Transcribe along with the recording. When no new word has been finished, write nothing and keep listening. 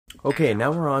Okay,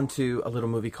 now we're on to a little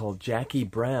movie called Jackie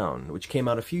Brown, which came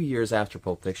out a few years after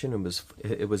Pulp Fiction and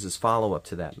it was his follow-up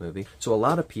to that movie. So a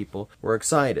lot of people were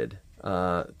excited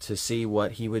to see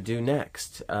what he would do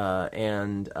next,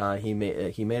 and he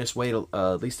made us wait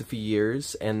at least a few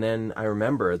years. And then I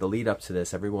remember the lead up to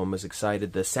this, everyone was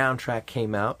excited. The soundtrack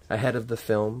came out ahead of the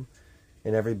film,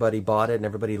 and everybody bought it, and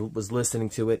everybody was listening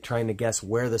to it, trying to guess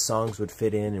where the songs would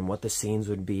fit in and what the scenes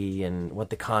would be and what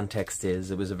the context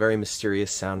is. It was a very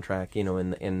mysterious soundtrack, you know,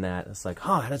 in that. It's like,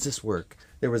 oh, how does this work?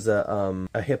 There was a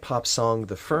hip-hop song,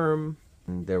 The Firm,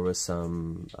 and there was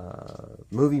some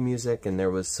movie music, and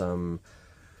there was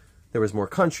more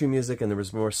country music, and there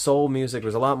was more soul music. There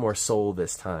was a lot more soul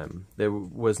this time. There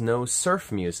was no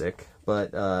surf music,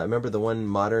 but I remember the one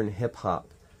modern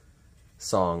hip-hop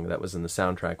song that was in the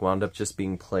soundtrack wound up just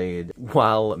being played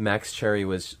while Max Cherry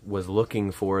was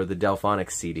looking for the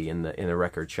Delphonics CD in a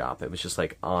record shop. It was just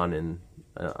like on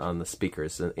the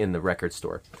speakers in the record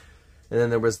store. And then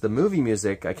there was the movie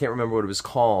music. I can't remember what it was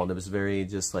called. It was very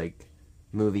just like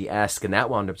movie-esque, and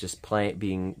that wound up just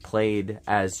being played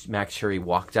as Max Cherry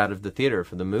walked out of the theater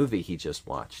for the movie he just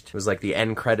watched. It was like the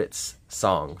end credits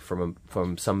song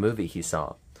from some movie he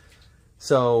saw.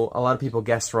 So a lot of people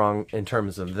guessed wrong in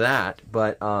terms of that,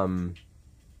 but and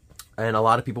a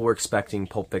lot of people were expecting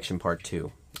Pulp Fiction Part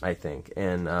 2, I think,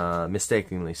 and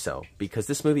mistakenly so, because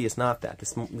this movie is not that.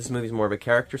 This movie is more of a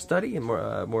character study and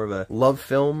more of a love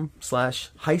film /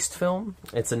 heist film.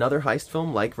 It's another heist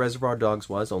film like Reservoir Dogs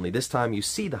was, only this time you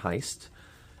see the heist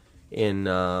in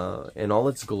all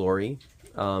its glory.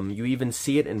 You even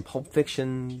see it in Pulp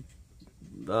Fiction.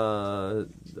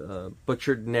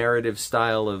 Butchered narrative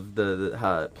style of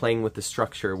the playing with the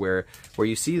structure, where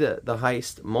you see the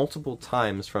heist multiple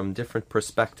times from different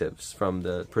perspectives, from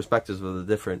the perspectives of the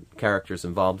different characters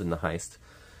involved in the heist.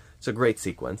 It's a great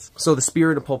sequence. So the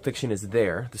spirit of Pulp Fiction is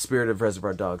there, the spirit of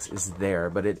Reservoir Dogs is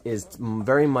there, but it is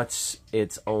very much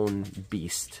its own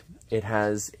beast. It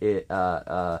has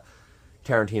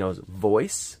Tarantino's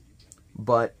voice,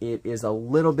 but it is a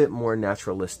little bit more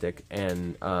naturalistic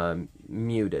and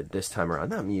muted this time around.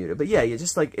 Not muted, but yeah,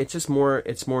 it's more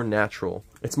natural.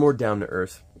 It's more down to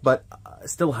earth, but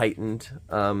still heightened,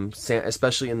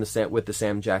 especially with the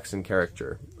Sam Jackson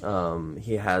character.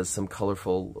 He has some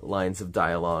colorful lines of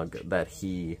dialogue that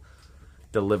he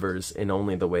delivers in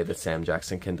only the way that Sam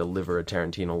Jackson can deliver a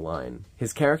Tarantino line.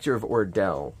 His character of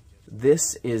Ordell,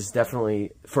 this is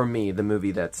definitely, for me, the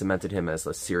movie that cemented him as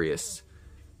a serious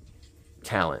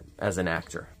talent as an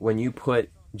actor. When you put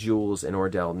Jules and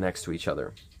Ordell next to each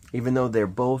other, even though they're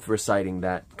both reciting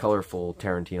that colorful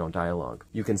Tarantino dialogue,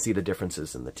 you can see the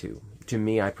differences in the two. To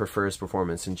me, I prefer his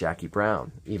performance in Jackie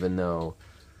Brown, even though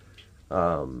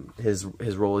his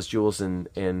role as Jules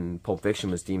in Pulp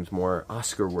Fiction was deemed more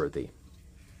Oscar-worthy.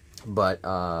 But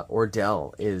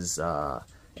Ordell is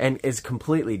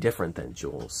completely different than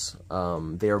Jules.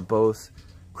 They are both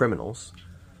criminals.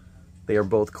 They are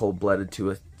both cold-blooded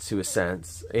to a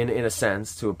sense, in a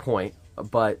sense, to a point.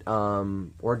 But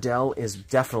Ordell is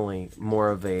definitely more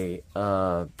of a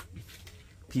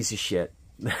piece of shit,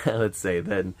 let's say,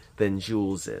 than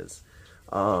Jules is.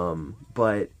 And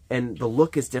the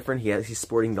look is different. He's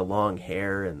sporting the long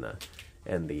hair and the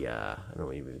I don't know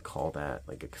what you would call that,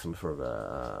 like some sort of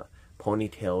a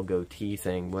ponytail goatee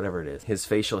thing, whatever it is. His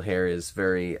facial hair is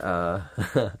very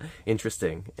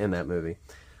interesting in that movie.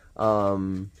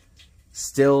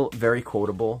 Still very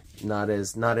quotable, not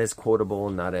as quotable,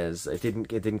 it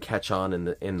didn't catch on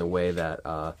in the way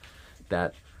that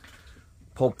that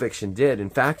Pulp Fiction did. In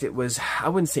fact, it was, I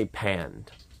wouldn't say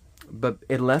panned, but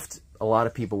it left a lot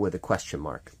of people with a question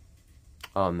mark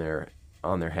on their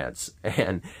heads,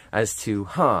 and as to,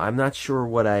 I'm not sure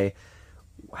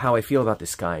how I feel about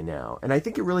this guy now. And I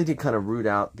think it really did kind of root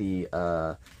out the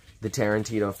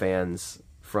Tarantino fans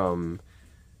from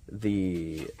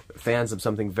the fans of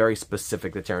something very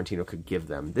specific that Tarantino could give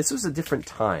them. This was a different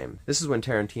time. This is when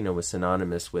Tarantino was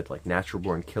synonymous with like Natural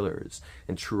Born Killers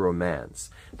and True Romance.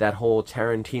 That whole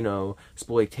Tarantino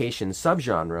exploitation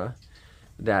subgenre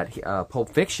that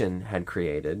Pulp Fiction had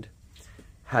created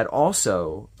had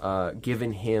also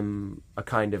given him a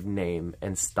kind of name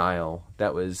and style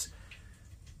that was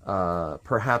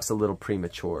perhaps a little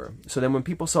premature. So then when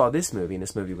people saw this movie, and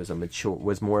this movie was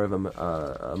more of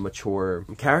a mature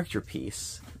character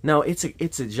piece. Now it's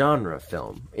a genre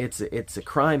film. It's a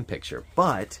crime picture,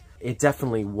 but it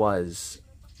definitely was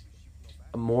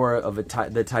more of the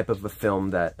type of a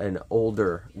film that an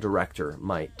older director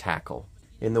might tackle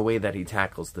in the way that he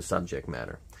tackles the subject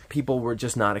matter. People were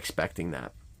just not expecting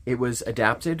that. It was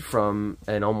adapted from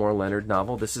an Elmore Leonard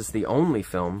novel. This is the only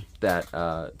film that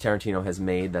Tarantino has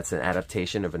made that's an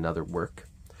adaptation of another work.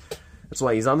 That's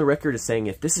why he's on the record as saying,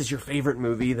 if this is your favorite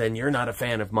movie, then you're not a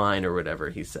fan of mine, or whatever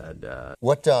he said.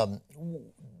 What,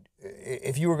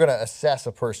 if you were going to assess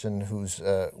a person who's,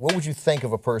 what would you think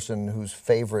of a person whose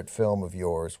favorite film of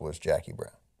yours was Jackie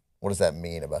Brown? What does that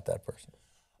mean about that person?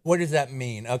 What does that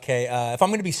mean? Okay, if I'm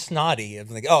going to be snotty, I'm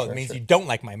like, oh, it means you don't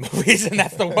like my movies, and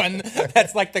that's the one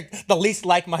that's like the least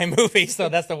like my movie, so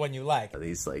that's the one you like.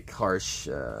 These like harsh,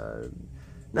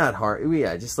 not hard,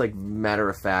 yeah, just like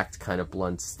matter-of-fact kind of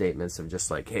blunt statements of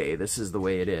just like, hey, this is the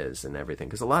way it is and everything.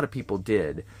 Because a lot of people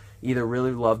did either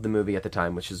really love the movie at the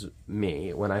time, which is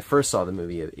me. When I first saw the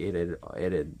movie, it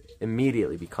had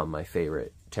immediately become my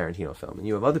favorite Tarantino film. And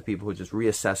you have other people who just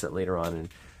reassess it later on and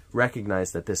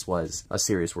recognize that this was a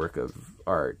serious work of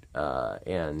art,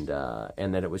 and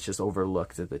that it was just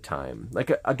overlooked at the time. Like,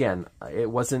 again,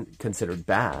 it wasn't considered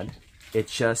bad. It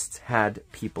just had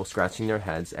people scratching their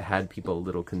heads. It had people a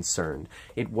little concerned.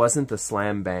 It wasn't the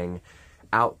slam bang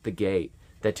out the gate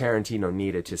that Tarantino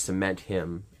needed to cement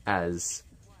him as,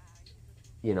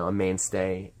 you know, a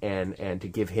mainstay and to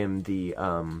give him the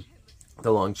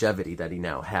longevity that he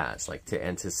now has, like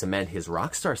to cement his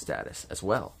rock star status as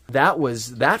well.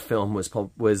 That film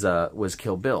was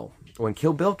Kill Bill. When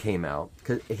Kill Bill came out,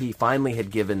 he finally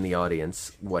had given the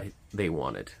audience what they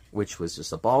wanted, which was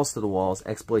just a balls to the walls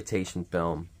exploitation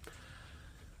film,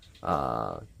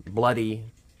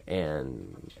 bloody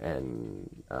and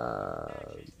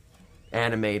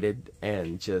animated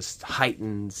and just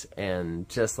heightened, and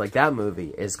just like that movie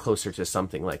is closer to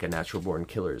something like a Natural Born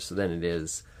Killers than it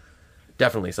is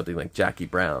definitely something like Jackie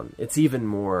Brown. It's even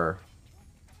more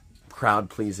crowd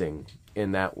pleasing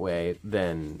in that way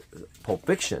than Pulp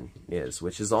Fiction is,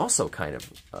 which is also kind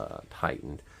of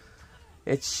heightened.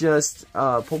 It's just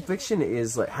Pulp Fiction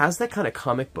is like has that kind of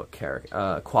comic book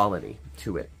quality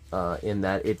to it, in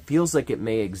that it feels like it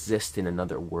may exist in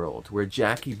another world, where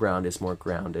Jackie Brown is more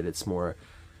grounded. It's more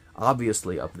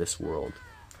obviously of this world,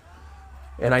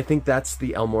 and I think that's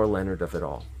the Elmore Leonard of it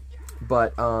all.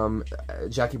 But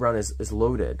Jackie Brown is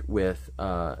loaded with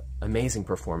amazing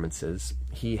performances.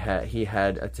 He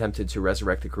had attempted to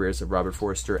resurrect the careers of Robert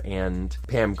Forster and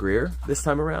Pam Grier this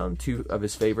time around, two of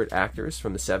his favorite actors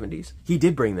from the 70s. He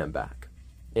did bring them back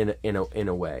in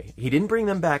a way. He didn't bring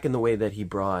them back in the way that he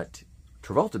brought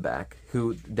Travolta back,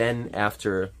 who then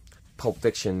after Pulp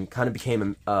Fiction kind of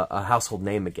became a household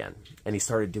name again, and he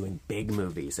started doing big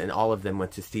movies, and all of them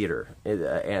went to theaters,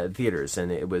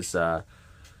 and it was.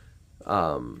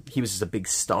 He was just a big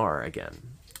star again.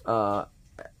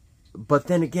 But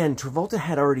then again, Travolta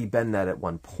had already been that at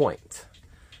one point.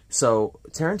 So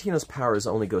Tarantino's powers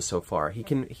only go so far. He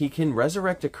can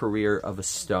resurrect a career of a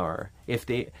star if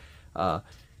they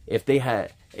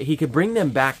had. He could bring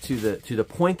them back to the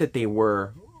point that they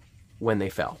were when they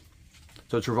fell.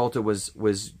 So Travolta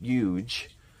was huge.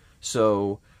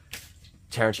 So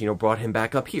Tarantino brought him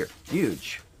back up here,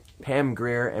 huge. Pam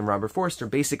Grier and Robert Forster,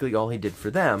 basically all he did for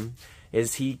them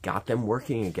is he got them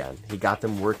working again. He got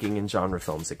them working in genre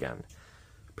films again.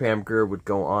 Pam Grier would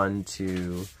go on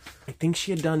to, I think she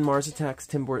had done Mars Attacks,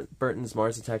 Tim Burton's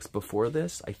Mars Attacks before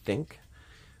this, I think.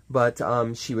 But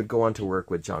she would go on to work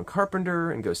with John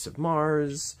Carpenter and Ghosts of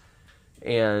Mars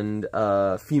and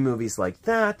a few movies like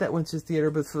that went to theater.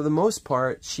 But for the most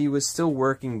part, she was still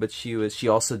working, but she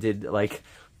also did like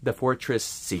the Fortress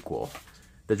sequel.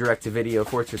 The direct-to-video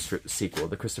Fortress sequel,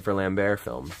 the Christopher Lambert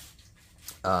film.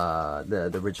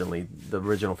 The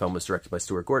original film was directed by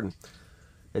Stuart Gordon,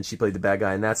 and she played the bad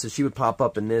guy in that. So she would pop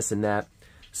up in this and that.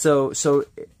 So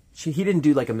he didn't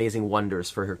do like amazing wonders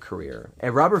for her career.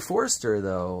 And Robert Forster,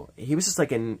 though, he was just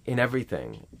like in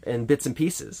everything, in bits and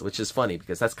pieces, which is funny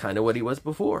because that's kind of what he was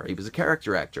before. He was a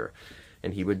character actor,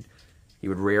 and he would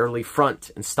rarely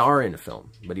front and star in a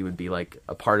film, but he would be like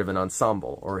a part of an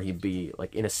ensemble, or he'd be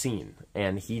like in a scene,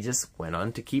 and he just went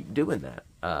on to keep doing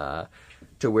that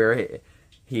to where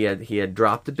he had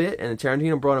dropped a bit, and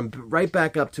Tarantino brought him right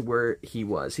back up to where he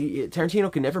was.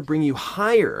 Tarantino can never bring you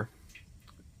higher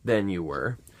than you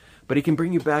were, but he can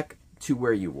bring you back to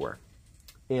where you were,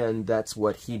 and that's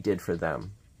what he did for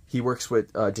them. He works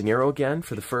with De Niro again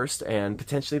for the first and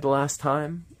potentially the last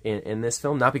time in this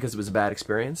film. Not because it was a bad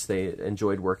experience. They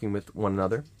enjoyed working with one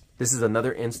another. This is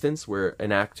another instance where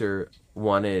an actor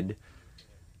wanted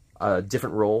a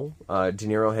different role. De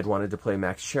Niro had wanted to play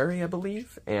Max Cherry, I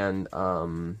believe. And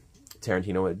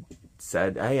Tarantino had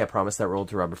said, hey, I promised that role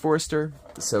to Robert Forster.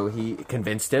 So he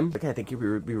convinced him, okay, I think you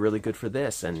would be really good for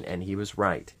this. And he was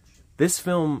right. This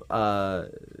film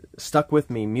stuck with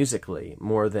me musically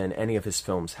more than any of his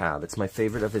films have. It's my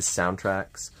favorite of his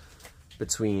soundtracks.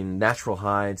 Between Natural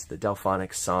Hides, the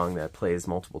Delphonics song that plays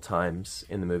multiple times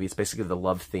in the movie. It's basically the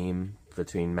love theme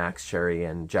between Max Cherry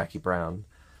and Jackie Brown.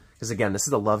 Because again, this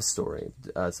is a love story.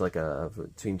 It's like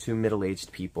between two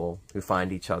middle-aged people who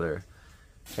find each other,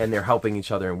 and they're helping each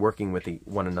other and working with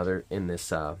one another in this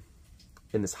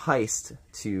heist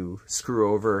to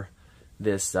screw over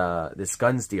this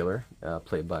guns dealer,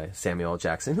 played by Samuel L.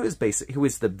 Jackson, who is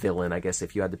the villain, I guess,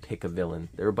 if you had to pick a villain.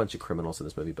 There are a bunch of criminals in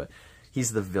this movie, but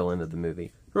he's the villain of the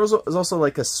movie. There's also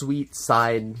like a sweet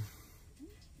side,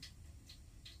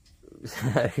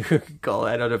 I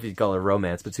don't know if you'd call it a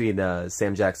romance, between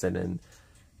Sam Jackson and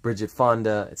Bridget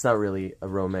Fonda. It's not really a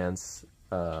romance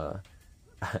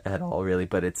at all, really,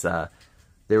 but it's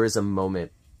there is a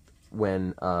moment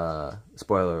when,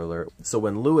 spoiler alert, so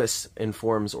when Lewis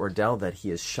informs Ordell that he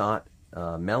has shot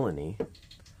Melanie,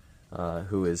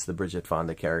 who is the Bridget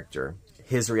Fonda character,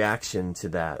 his reaction to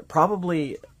that,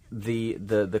 probably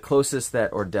the closest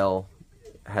that Ordell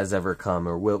has ever come,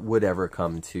 or would ever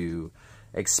come, to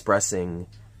expressing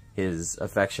his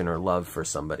affection or love for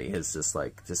somebody, is just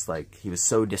like he was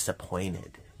so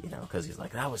disappointed, you know, because he's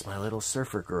like, that was my little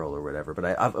surfer girl or whatever. But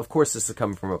of course this is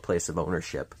coming from a place of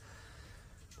ownership,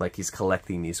 like he's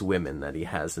collecting these women that he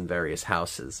has in various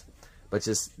houses. But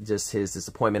just his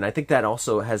disappointment. I think that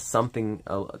also has something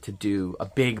to do, a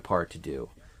big part to do,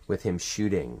 with him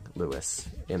shooting Lewis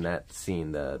in that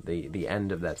scene, the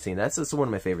end of that scene. That's one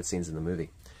of my favorite scenes in the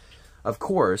movie. Of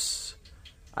course,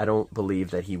 I don't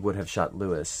believe that he would have shot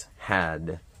Lewis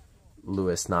had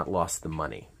Lewis not lost the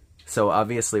money. So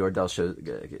obviously Ordell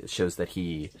shows that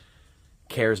he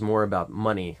cares more about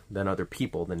money than other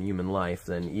people, than human life,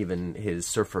 than even his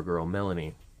surfer girl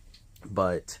Melanie.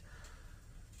 But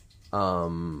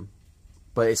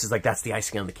it's just like, that's the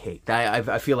icing on the cake.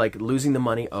 I feel like losing the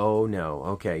money, oh no,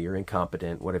 okay, you're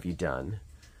incompetent, what have you done?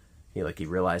 He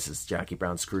realizes Jackie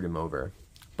Brown screwed him over.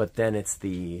 But then if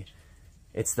he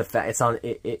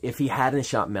hadn't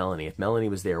shot Melanie, if Melanie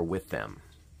was there with them,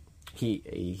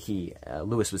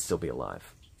 Lewis would still be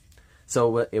alive.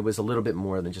 So it was a little bit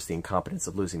more than just the incompetence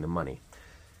of losing the money.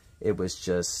 It was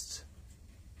just,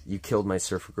 you killed my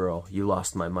surfer girl, you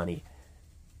lost my money.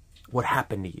 What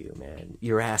happened to you, man?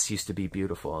 Your ass used to be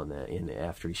beautiful.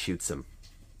 After he shoots him,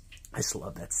 I just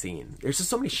love that scene. There's just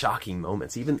so many shocking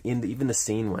moments. Even the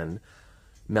scene when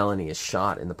Melanie is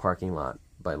shot in the parking lot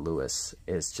by Lewis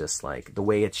is just like, the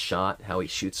way it's shot, how he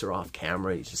shoots her off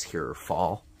camera, you just hear her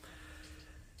fall.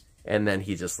 And then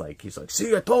he's like,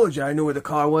 see, I told you I knew where the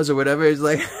car was, or whatever. He's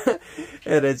like,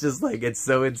 and it's just like, it's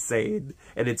so insane.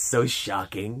 And it's so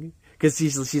shocking. Because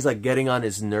she's like getting on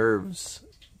his nerves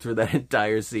through that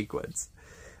entire sequence,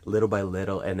 little by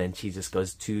little. And then she just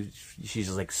goes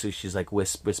she's like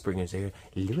whispering in his ear,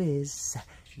 Lewis,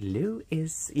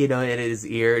 you know, in his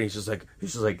ear. And he's just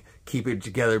like keeping it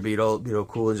together, being all, you know,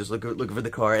 cool, and just looking for the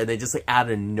car. And then just like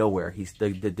out of nowhere, the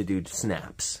dude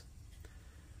snaps.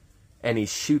 And he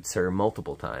shoots her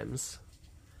multiple times.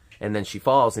 And then she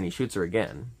falls and he shoots her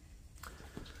again.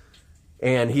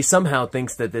 And he somehow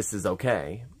thinks that this is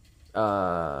okay.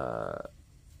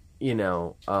 You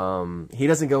know, he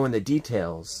doesn't go into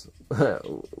details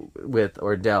with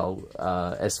Ordell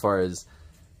as far as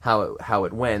how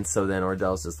it went. So then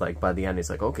Ordell's just like, by the end,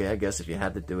 he's like, okay, I guess if you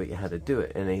had to do it, you had to do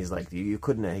it. And then he's like, you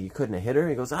couldn't have hit her?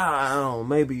 He goes, I don't know,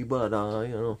 maybe, but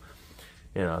you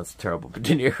know, it's terrible for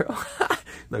De Niro.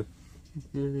 Like,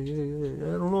 I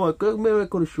don't know. Maybe I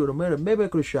could have shot him. Maybe I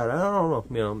could have shot her. I don't know.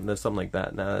 You know, there's something like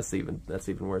that. No, that's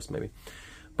even worse, maybe.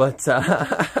 But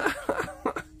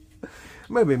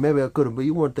maybe I could have, but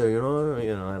you weren't there. You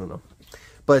know, I don't know.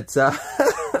 But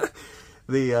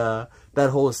that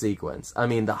whole sequence. I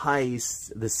mean, the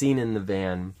heist, the scene in the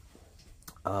van,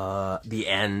 the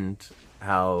end,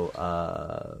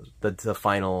 how the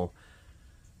final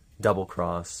double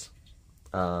cross.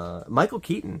 Michael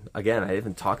Keaton, again, I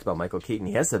haven't talked about Michael Keaton.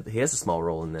 He has a small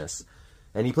role in this,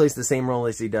 and he plays the same role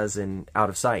as he does in Out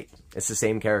of Sight. It's the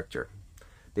same character.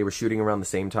 They were shooting around the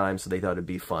same time, so they thought it'd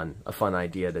be a fun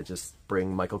idea to just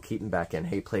bring Michael Keaton back in.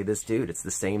 Hey, play this dude. It's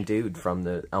the same dude from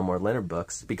the Elmore Leonard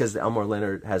books, because Elmore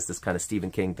Leonard has this kind of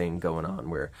Stephen King thing going on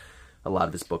where a lot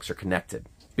of his books are connected,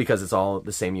 because it's all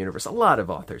the same universe. A lot of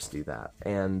authors do that,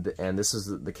 and this is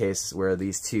the case where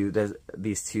these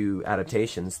two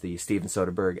adaptations, the Steven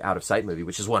Soderbergh Out of Sight movie,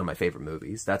 which is one of my favorite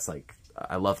movies. That's like,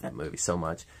 I love that movie so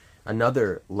much.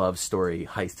 Another love story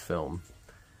heist film,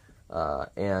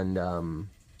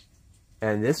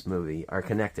 and this movie are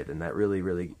connected in that really,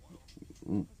 really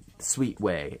sweet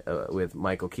way with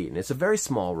Michael Keaton. It's a very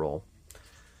small role,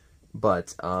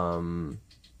 but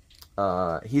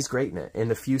he's great in it. In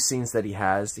the few scenes that he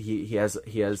has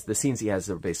the scenes he has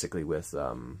are basically with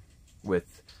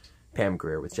Pam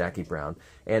Grier with Jackie Brown,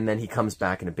 and then he comes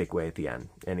back in a big way at the end,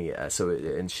 and he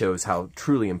and shows how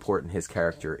truly important his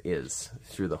character is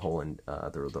through the whole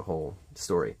the whole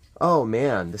story. Oh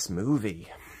man, this movie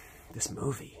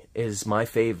is my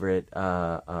favorite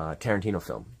Tarantino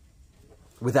film,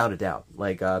 without a doubt.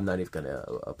 Like, I'm not even gonna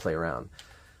play around.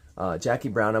 Jackie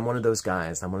Brown, I'm one of those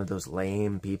guys. I'm one of those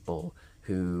lame people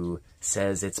who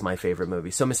says it's my favorite movie.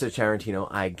 So, Mr. Tarantino,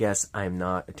 I guess I'm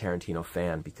not a Tarantino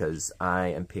fan because I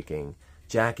am picking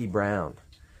Jackie Brown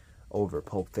over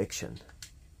Pulp Fiction.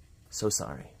 So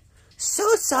sorry.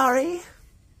 So sorry!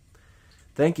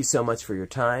 Thank you so much for your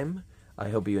time. I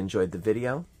hope you enjoyed the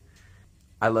video.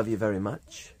 I love you very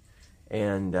much.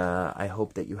 And I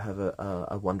hope that you have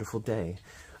a wonderful day.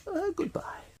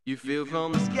 Goodbye. You feel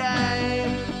from the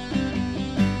sky.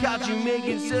 Caught you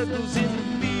making circles in the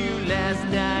field last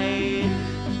night.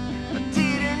 I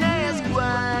didn't ask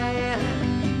why,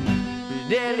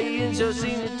 but aliens sure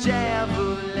seem to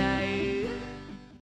travel like